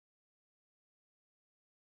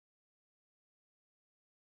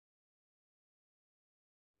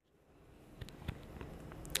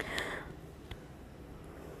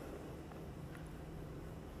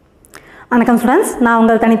வணக்கம் ஸ்டூடெண்ட்ஸ், நான்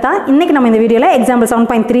உங்கள் தனிதா. இன்னைக்கு நம்ம இந்த வீடியோவில் எக்ஸாம்பிள்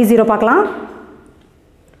 7.30 பார்க்கலாம்.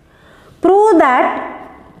 Prove that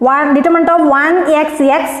determinant of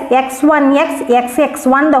 1xx, x1x,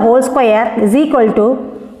 xx1 the whole square is equal to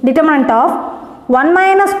determinant of 1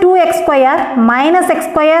 minus 2x square minus x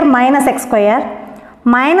square minus x square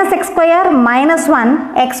minus x square minus 1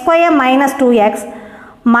 x square minus 2x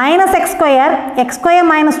minus x square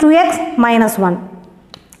minus 2x minus 1.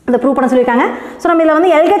 இதை prove பண்ண சொல்லியிருக்காங்க. So நம்ம இதில் வந்து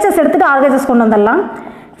LHS எடுத்துகிட்டு RHS கொண்டு வந்துடலாம்.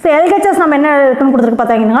 So LHS நம்ம என்ன இருக்குன்னு கொடுத்துருக்கு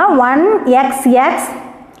பார்த்தீங்கன்னா 1xx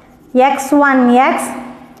x1x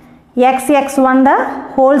xx1 the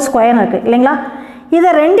whole square இருக்குது இல்லைங்களா.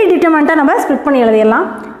 இதை ரெண்டு டிட்டர்மினண்ட்டாக நம்ம ஸ்ப்ளிட் பண்ணி எழுதிடலாம்.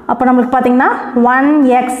 அப்போ நம்மளுக்கு பார்த்தீங்கன்னா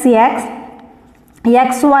 1xx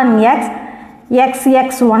x1x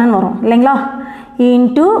xx1 வரும் இல்லைங்களா,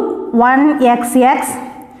 இன்ட்டு 1xx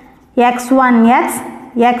x1x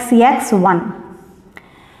xx1.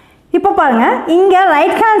 இப்போ பாருங்கள், இங்கே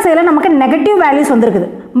ரைட் ஹேண்ட் சைடில் நமக்கு நெகட்டிவ் வேல்யூஸ் வந்துருக்குது,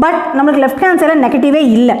 பட் நம்மளுக்கு லெஃப்ட் ஹேண்ட் சைடில் நெகட்டிவே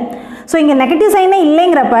இல்லை. ஸோ இங்கே நெகட்டிவ் சைனே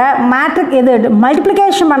இல்லைங்கிறப்ப மேட்ரிக் இது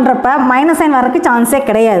மல்டிப்ளிகேஷன் பண்ணுறப்ப மைனஸ் சைன் வரதுக்கு சான்ஸே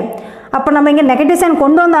கிடையாது. அப்போ நம்ம இங்கே நெகட்டிவ் சைன்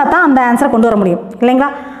கொண்டு வந்தால் தான் அந்த ஆன்சரை கொண்டு வர முடியும் இல்லைங்களா.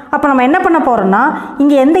 அப்போ நம்ம என்ன பண்ண போகிறோம்னா,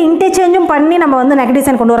 இங்கே எந்த இன்டர்சேஞ்சும் பண்ணி நம்ம வந்து நெகட்டிவ்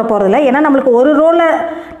சைன் கொண்டு வர போகிறதில்ல. ஏன்னா நம்மளுக்கு ஒரு ரோவில்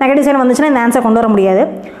நெகட்டிவ் சைன் வந்துச்சுன்னா இந்த ஆன்சர் கொண்டு வர முடியாது.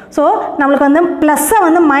 ஸோ நம்மளுக்கு வந்து ப்ளஸ்ஸை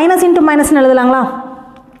வந்து மைனஸ் இன்ட்டு மைனஸ்ன்னு எழுதலாங்களா.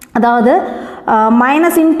 அதாவது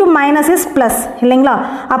minus into minus is plus இல்லைங்களா.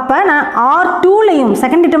 அப்போ நான் R2லையும்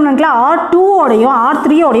செகண்ட் டிட்டர்மினண்ட்டில் R2ஓடையும்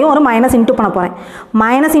R3ஓடையும் ஒரு மைனஸ் இன்ட்டு பண்ண போகிறேன்.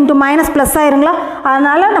 மைனஸ் இன்ட்டு மைனஸ் ப்ளஸ் ஆயிருங்களா,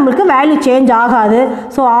 அதனால் நம்மளுக்கு வேல்யூ சேஞ்ச் ஆகாது.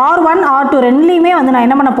 ஸோ R1 R2 ரெண்டுலேயுமே வந்து நான்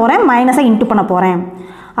என்ன பண்ண போகிறேன், மைனஸை இன்ட்டு பண்ண போகிறேன்.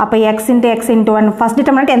 அப்போ x into x into 1 first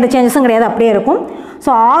determinant எந்த சேஞ்சஸும் கிடையாது, அப்படியே இருக்கும். ஸோ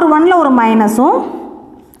R1ல் ஒரு மைனஸும்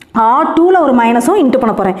R2ல ஒரு மைனஸும் இன்ட்டு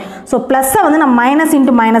பண்ண போகிறேன். ஸோ ப்ளஸ்ஸை வந்து நான் மைனஸ்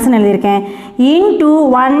இன்ட்டு மைனஸ்ன்னு எழுதியிருக்கேன். Into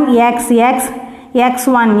 1xx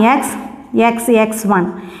x1x xx1.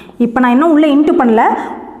 இப்போ நான் இன்னும் உள்ளே இன்ட்டு பண்ணல.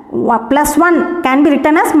 Plus 1 can be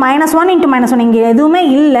written as minus 1 into minus 1. இங்கே எதுவுமே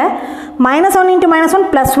இல்லை. மைனஸ் 1 இன்ட்டு மைனஸ் 1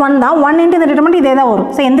 ப்ளஸ் 1 தான். 1 இன்ட்டு இந்த டிட்டர்மினண்ட் இதே தான் வரும்.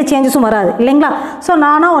 ஸோ எந்த சேஞ்சஸும் வராது இல்லைங்களா. ஸோ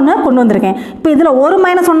நானும் ஒன்று கொண்டு வந்திருக்கேன். இப்போ இதில் ஒரு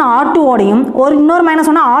மைனஸ் ஒன்று R2ஓடையும் இன்னொரு மைனஸ்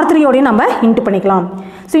ஒன்று R3ஓடையும் நம்ம இன்ட்டு பண்ணிக்கலாம்.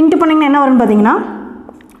 ஸோ இன்ட்டு பண்ணிங்கன்னா என்ன வரும்னு பார்த்தீங்கன்னா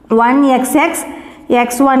 1xx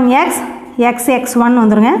x1x xx1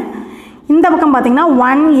 வந்துருங்க. இந்த பக்கம் பார்த்தீங்கன்னா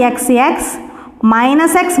 1xx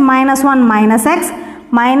minus x minus 1 minus x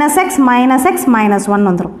minus x minus x minus 1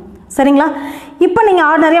 வந்துடும் சரிங்களா. இப்போ நீங்கள்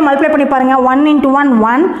ஆர்டினரியாக மல்டிப்ளை பண்ணி பாருங்கள். 1 into 1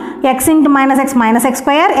 1 x into minus x minus x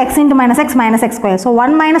square x into minus x minus x square. So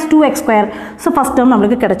 1 minus 2x square. So first term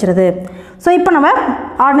நம்மளுக்கு கிடச்சிருது. So இப்போ நம்ம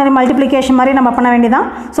ஆர்டினரி மல்டிப்ளிகேஷன் மாதிரி நம்ம பண்ண வேண்டியதான்.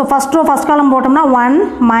 ஸோ ஃபஸ்ட் ரோ ஃபஸ்ட் காலம் போட்டோம்னா 1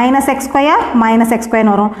 minus x square minus x square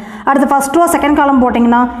வரும். அடுத்து ஃபஸ்ட் ரோ செகண்ட் காலம்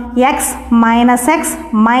போட்டிங்கன்னா x minus x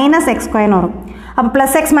minus x square வரும். அப்போ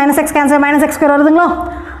plus X minus X cancel minus X square வருதுங்களா.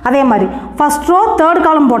 அதே மாதிரி ஃபஸ்ட் ரோ தேர்ட்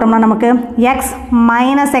காலம் போட்டோம்னா நமக்கு X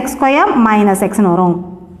minus X square minus எக்ஸ்னு வரும்.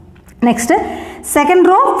 நெக்ஸ்ட்டு செகண்ட்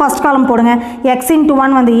ரோ ஃபஸ்ட் காலம் போடுங்க. எக்ஸ் இன்ட்டு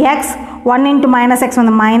 1 வந்து எக்ஸ், 1 இன்ட்டு மைனஸ் எக்ஸ்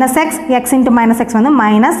வந்து minus X, X into minus X வந்து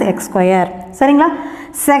மைனஸ் எக்ஸ் ஸ்கொயர் சரிங்களா.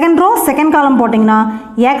 செகண்ட் ரோ செகண்ட் காலம் போட்டிங்கன்னா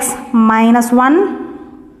எக்ஸ் மைனஸ் 1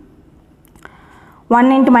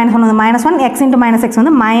 1 இன்ட்டு மைனஸ் 1 வந்து minus 1, X into minus X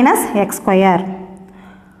வந்து minus X square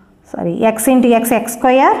sorry x into x x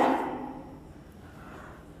square.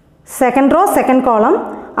 Second row second column,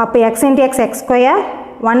 அப்போ x into x x square,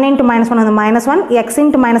 1 into minus 1 வந்து minus 1, x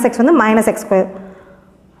into minus x வந்து minus x square.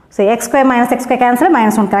 So x square minus x square cancel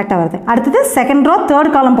minus 1 கரெக்டாக வருது. அடுத்தது second row third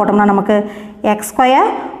காலம் போட்டோம்னா நமக்கு x square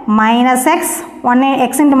minus x 1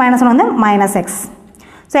 x into minus 1 வந்து minus x.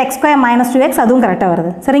 So x square minus 2x அதுவும் கரெக்டாக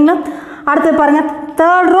வருது சரிங்களா. அடுத்தது பாருங்கள்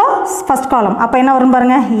தேர்ட் ரோ ஃபஸ்ட் காலம், அப்போ என்ன வரும்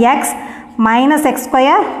பாருங்கள் x minus X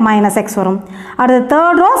square minus X வரும். அடுத்து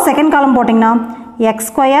தேர்ட் ரோ செகண்ட் காலம் போட்டிங்கன்னா X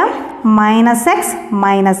square minus X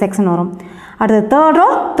minus எக்ஸ்னு வரும். அடுத்து தேர்ட் ரோ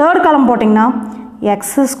தேர்ட் காலம் போட்டிங்கன்னா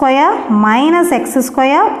X square minus X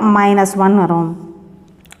square minus 1 வரும்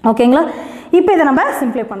ஓகேங்களா. இப்போ இதை நம்ம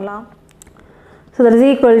சிம்ப்ளை பண்ணலாம். So that is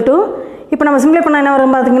equal to, இப்போ நம்ம சிம்ப்ளை பண்ணால் என்ன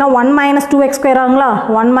வரும் பார்த்தீங்கன்னா 1 minus 2x ஸ்கொயர் ஆகுங்களா.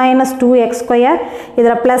 1 minus 2x ஸ்கொயர்,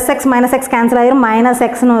 இதில் plus X minus X cancel ஆகிரும், மைனஸ்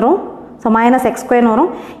எக்ஸ்னு வரும். ஸோ மைனஸ் எக்ஸ் ஸ்கொயர்னு வரும்.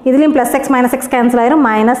 இதுலேயும் plus X minus X cancel ஆயிரும்,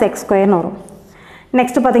 மைனஸ் எக்ஸ் ஸ்கொயர்னு வரும்.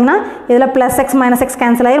 நெக்ஸ்ட்டு பார்த்தீங்கன்னா இதில் plus X minus X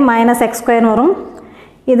cancel ஆயிரும், மைனஸ் எக்ஸ் ஸ்கொயர்னு வரும்.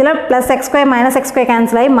 இதில் plus X square minus X square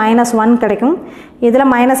cancel ஆகி மைனஸ் 1 கிடைக்கும். இதில்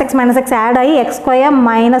மைனஸ் எக்ஸ் ஆட் ஆகி எக்ஸ் ஸ்கொயர்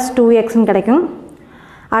மைனஸ் 2xன்னு கிடைக்கும்.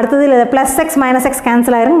 அடுத்தது இதில் plus X minus X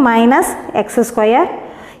cancel ஆயிரும், மைனஸ் எக்ஸ் ஸ்கொயர்.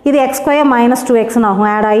 இது எக்ஸ் ஸ்கொயர் மைனஸ் 2xன்னு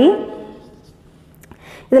ஆகும் ஆட் ஆகி.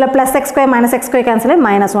 இதில் plus X square minus X square cancel ஆகி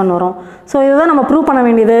மைனஸ் 1 வரும். ஸோ இதுதான் நம்ம ப்ரூவ் பண்ண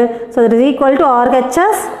வேண்டியது. So it is equal to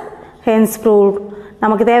RHS, hence proved.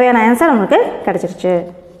 நமக்கு தேவையான ஆன்சர் நமக்கு கிடச்சிருச்சு,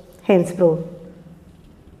 ஹென்ஸ் ப்ரூவ்ட்.